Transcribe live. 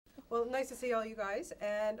Well, nice to see all you guys,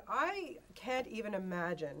 and I can't even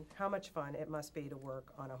imagine how much fun it must be to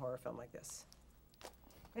work on a horror film like this.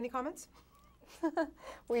 Any comments?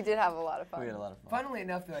 We did have a lot of fun. We had a lot of fun. Funnily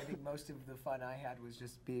enough, though, I think most of the fun I had was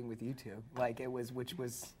just being with you two. Like, which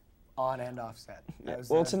was on and off set. Yeah.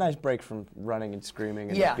 Well, it's a nice break from running and screaming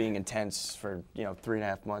and being intense for,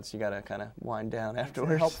 3.5 months. You gotta kind of wind down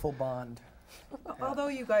afterwards. It's a helpful bond. Although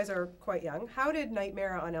you guys are quite young, how did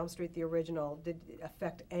Nightmare on Elm Street, the original, did it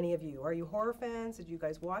affect any of you? Are you horror fans? Did you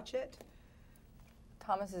guys watch it?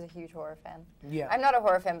 Thomas is a huge horror fan. Yeah. I'm not a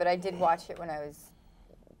horror fan, but I did watch it when I was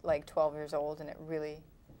like 12 years old, and it really,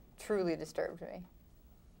 truly disturbed me.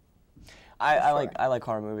 I like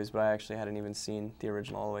horror movies, but I actually hadn't even seen the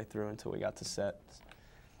original all the way through until we got to set.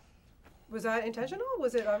 Was that intentional?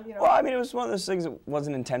 Was it, Well, I mean, it was one of those things that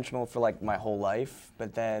wasn't intentional for, like, my whole life,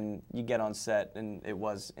 but then you get on set, and it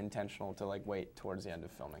was intentional to, like, wait towards the end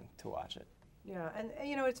of filming to watch it. Yeah, and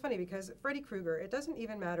it's funny because Freddy Krueger, it doesn't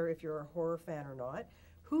even matter if you're a horror fan or not.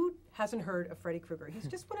 Who hasn't heard of Freddy Krueger? He's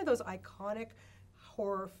just one of those iconic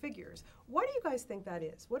horror figures. Why do you guys think that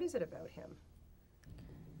is? What is it about him?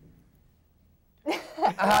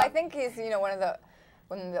 I think he's,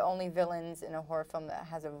 one of the only villains in a horror film that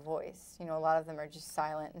has a voice. A lot of them are just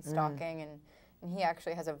silent and stalking, and he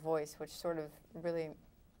actually has a voice, which sort of really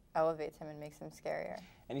elevates him and makes him scarier.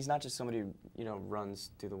 And he's not just somebody who,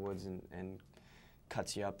 runs through the woods and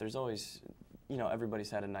cuts you up. There's always, everybody's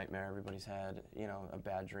had a nightmare, everybody's had, a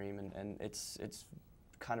bad dream, and it's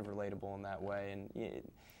kind of relatable in that way. And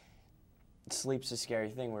sleep's a scary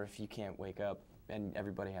thing where if you can't wake up, and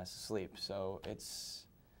everybody has to sleep, so it's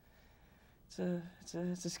a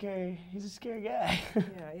scary. He's a scary guy.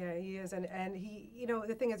 yeah, he is, and he,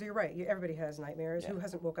 the thing is, you're right. Everybody has nightmares. Yeah. Who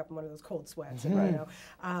hasn't woke up in one of those cold sweats?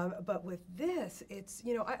 But with this, it's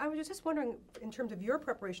I was just wondering, in terms of your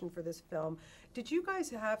preparation for this film, did you guys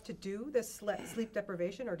have to do this sleep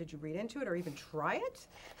deprivation, or did you read into it, or even try it?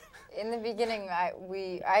 In the beginning, I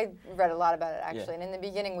read a lot about it actually, and in the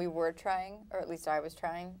beginning we were trying, or at least I was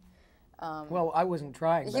trying. Well, I wasn't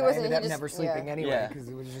trying, but I ended up never sleeping anyway, because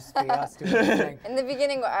it would just be us doing the thing. In the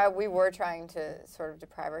beginning, we were trying to sort of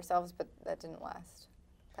deprive ourselves, but that didn't last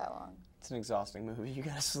that long. It's an exhausting movie. You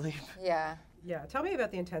gotta sleep. Yeah. Yeah, tell me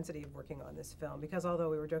about the intensity of working on this film, because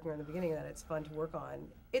although we were joking in the beginning that it's fun to work on,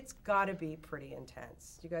 it's gotta be pretty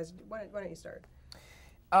intense. You guys, why don't you start?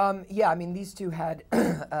 Yeah, I mean, these two had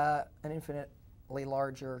an infinitely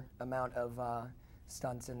larger amount of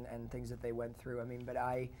stunts and things that they went through. I mean, but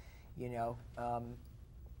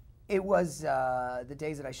it was the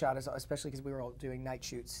days that I shot, especially because we were all doing night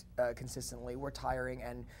shoots consistently, were tiring,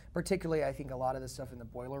 and particularly I think a lot of the stuff in the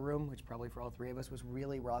boiler room, which probably for all three of us was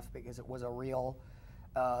really rough because it was a real,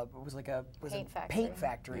 it was like a paint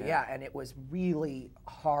factory, yeah, and it was really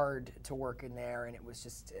hard to work in there, and it was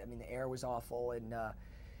just, I mean, the air was awful, and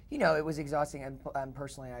it was exhausting, and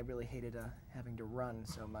personally, I really hated having to run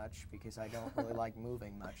so much because I don't really like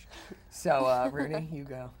moving much. So, Rooney, you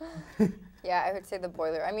go. Yeah, I would say the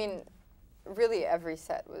boiler. I mean, really every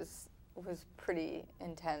set was pretty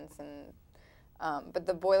intense, and but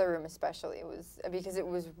the boiler room especially, it was because it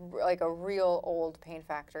was like a real old paint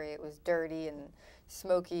factory. It was dirty and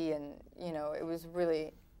smoky, and it was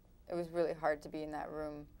really hard to be in that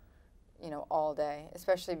room. All day,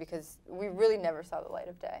 especially because we really never saw the light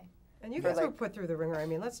of day. And you guys were put through the ringer. I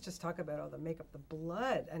mean, let's just talk about all the makeup, the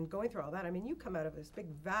blood, and going through all that. I mean, you come out of this big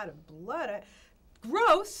vat of blood.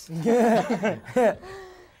 Gross! Yeah,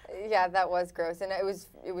 that was gross. And it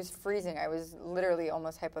was freezing. I was literally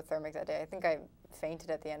almost hypothermic that day. I think I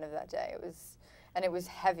fainted at the end of that day. It was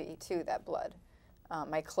heavy, too, that blood.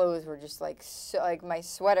 My clothes were just like my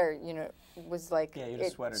sweater, was like you had a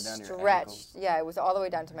sweater down to your stretched. Yeah, it was all the way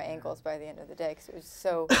down to my ankles by the end of the day because it was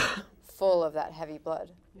so full of that heavy blood.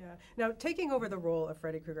 Yeah. Now, taking over the role of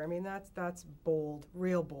Freddy Krueger, I mean, that's bold,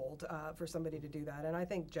 real bold for somebody to do that, and I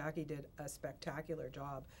think Jackie did a spectacular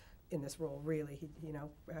job in this role. Really,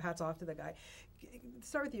 hats off to the guy.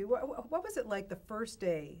 Start with you. What was it like the first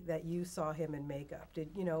day that you saw him in makeup?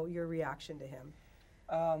 Did your reaction to him?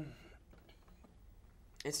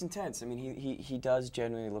 It's intense. I mean, he does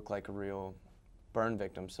genuinely look like a real burn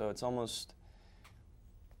victim, so it's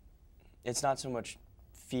not so much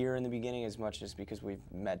fear in the beginning as much as because we've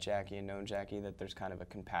met Jackie and known Jackie that there's kind of a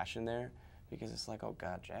compassion there, because it's like, oh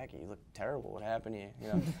God, Jackie, you look terrible. What happened to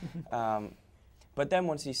you? But then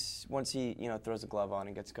once he throws the glove on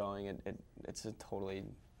and gets going, it's a totally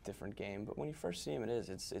different game. But when you first see him,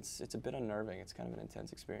 it's a bit unnerving. It's kind of an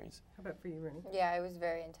intense experience. How about for you, Rooney? Yeah, it was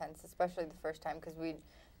very intense, especially the first time because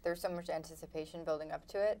there was so much anticipation building up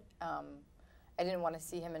to it. I didn't want to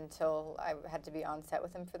see him until I had to be on set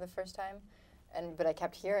with him for the first time, but I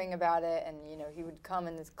kept hearing about it, and you know, he would come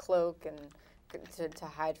in his cloak and to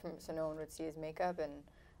hide from, so no one would see his makeup. And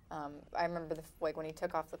I remember like when he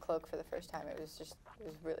took off the cloak for the first time, it was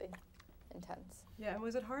really intense. Yeah, and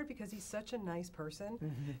was it hard because he's such a nice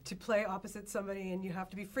person to play opposite somebody, and you have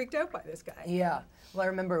to be freaked out by this guy? Yeah. Well, I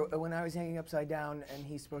remember when I was hanging upside down and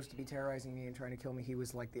he's supposed to be terrorizing me and trying to kill me, he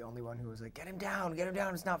was like the only one who was like, get him down,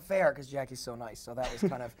 it's not fair, because Jackie's so nice. So that was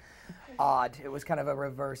kind of odd. It was kind of a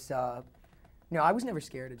reverse. No, I was never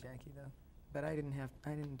scared of Jackie though, but I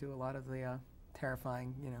didn't do a lot of the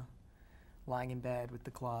terrifying, you know, lying in bed with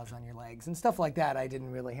the claws on your legs and stuff like that. I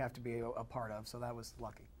didn't really have to be a part of, so that was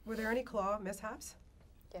lucky. Were there any claw mishaps?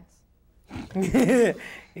 Yes.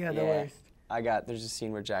 Yeah, the worst. There's a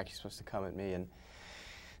scene where Jackie's supposed to come at me, and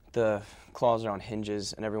the claws are on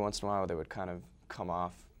hinges, and every once in a while they would kind of come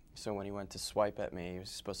off. So when he went to swipe at me, he was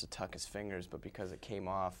supposed to tuck his fingers, but because it came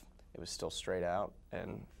off, it was still straight out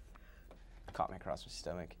and caught me across my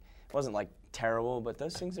stomach. It wasn't like terrible, but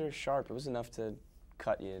those things are sharp. It was enough to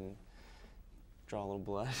cut you and draw a little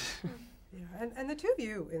blood. Yeah, and the two of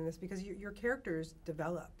you in this, because your characters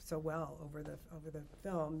develop so well over the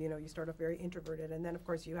film. You know, you start off very introverted, and then of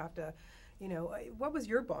course you have to, you know, what was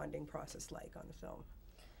your bonding process like on the film?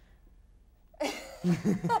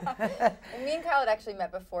 Me and Kyle had actually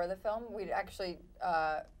met before the film. We'd actually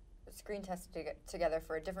screen tested together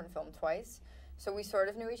for a different film twice, so we sort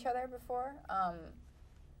of knew each other before.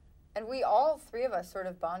 And we all three of us sort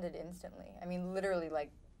of bonded instantly. I mean, literally, like,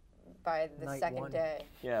 by the Night second one. day.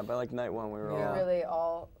 Yeah, by like night one we were all... Really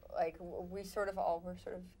all, like, we sort of all were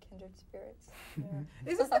sort of kindred spirits. Yeah.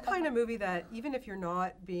 Is this the kind of movie that even if you're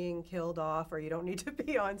not being killed off or you don't need to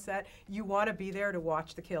be on set, you want to be there to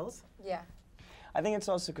watch the kills? Yeah. I think it's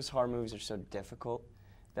also because horror movies are so difficult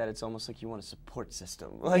that it's almost like you want a support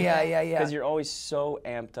system. Like, Yeah. Because you're always so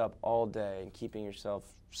amped up all day and keeping yourself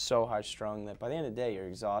so high-strung that by the end of the day you're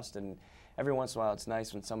exhausted. And every once in a while it's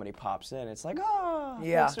nice when somebody pops in. It's like, oh,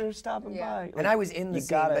 thanks for stopping by. Like, and I was in the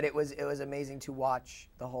scene, but it was amazing to watch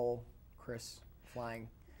the whole Chris flying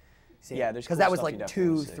scene. Yeah, there's because cool that was stuff you like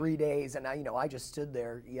definitely 2-3 days, and I just stood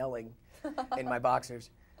there yelling in my boxers.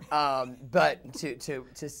 But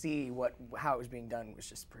to see how it was being done was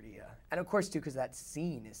just pretty. And of course too, because that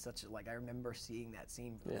scene is such a, like, I remember seeing that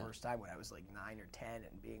scene for the first time when I was like 9 or 10,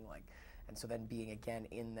 and being like, and so then being again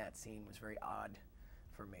in that scene was very odd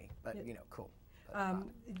for me. But you know, cool.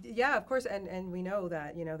 Yeah, of course, and we know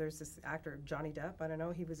that, you know, there's this actor, Johnny Depp, I don't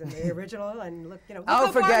know, he was in the original, and look, you know.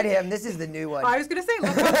 Oh, forget him, this is the new one. I was going to say,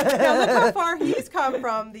 look how far he's come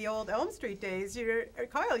from the old Elm Street days.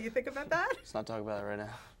 Kyle, you think about that? Let's not talk about it right now.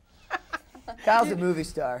 Kyle's a movie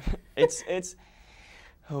star.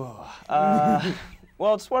 Well,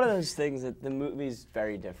 it's one of those things that the movie's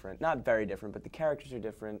very different. Not very different, but the characters are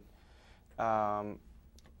different.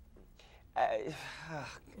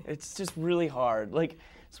 It's just really hard. Like,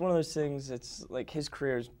 it's one of those things, it's like his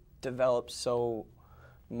career's developed so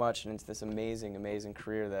much, and it's this amazing, amazing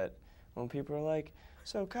career that when people are like,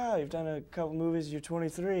 so Kyle, you've done a couple movies, you're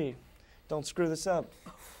 23, don't screw this up.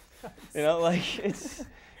 You know, like,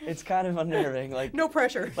 it's kind of unnerving. Like, no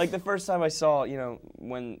pressure. Like the first time I saw, you know,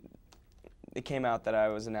 when it came out that I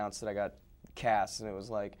was announced that I got cast, and it was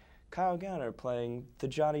like, Kyle Gallner playing the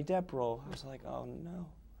Johnny Depp role. I was like, oh no.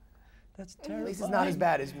 That's terrible. At least it's not as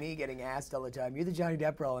bad as me getting asked all the time, you're the Johnny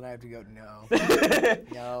Depp role, and I have to go, no.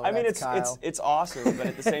 No, I mean, Kyle. it's awesome, but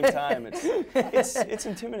at the same time, it's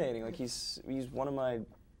intimidating. Like, he's one of my,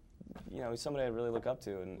 you know, he's somebody I really look up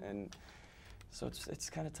to, and so it's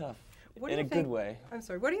kind of tough in a good way. I'm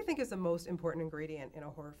sorry. What do you think is the most important ingredient in a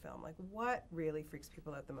horror film? Like, what really freaks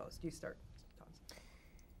people out the most? You start, Thomas.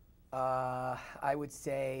 I would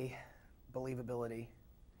say believability.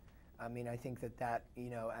 I mean, I think that, you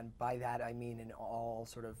know, and by that I mean in all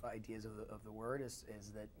sort of ideas of the word, is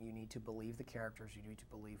that you need to believe the characters, you need to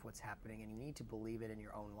believe what's happening, and you need to believe it in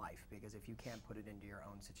your own life, because if you can't put it into your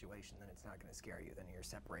own situation, then it's not going to scare you, then you're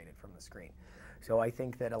separated from the screen. So I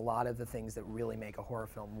think that a lot of the things that really make a horror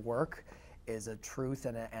film work is a truth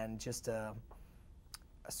and just a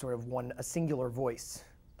sort of a singular voice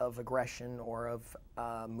of aggression or of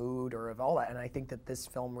mood or of all that, and I think that this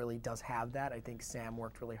film really does have that. I think Sam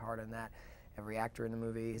worked really hard on that. Every actor in the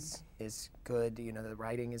movie is good. You know, the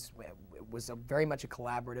writing was very much a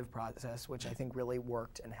collaborative process, which I think really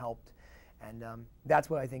worked and helped. And that's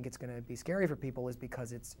what I think it's going to be scary for people, is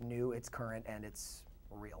because it's new, it's current, and it's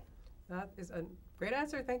real. That is a great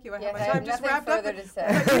answer. Thank you. I Yes, have my time just wrapped up. to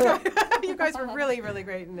say. You guys were really, really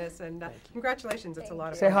great in this, and congratulations. It's a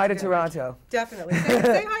lot of Say fun. hi to Toronto. Definitely.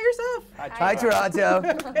 Say hi yourself. Hi,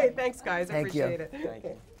 Toronto. Okay, thanks, guys. I Thank you. appreciate it. Thank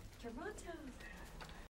you.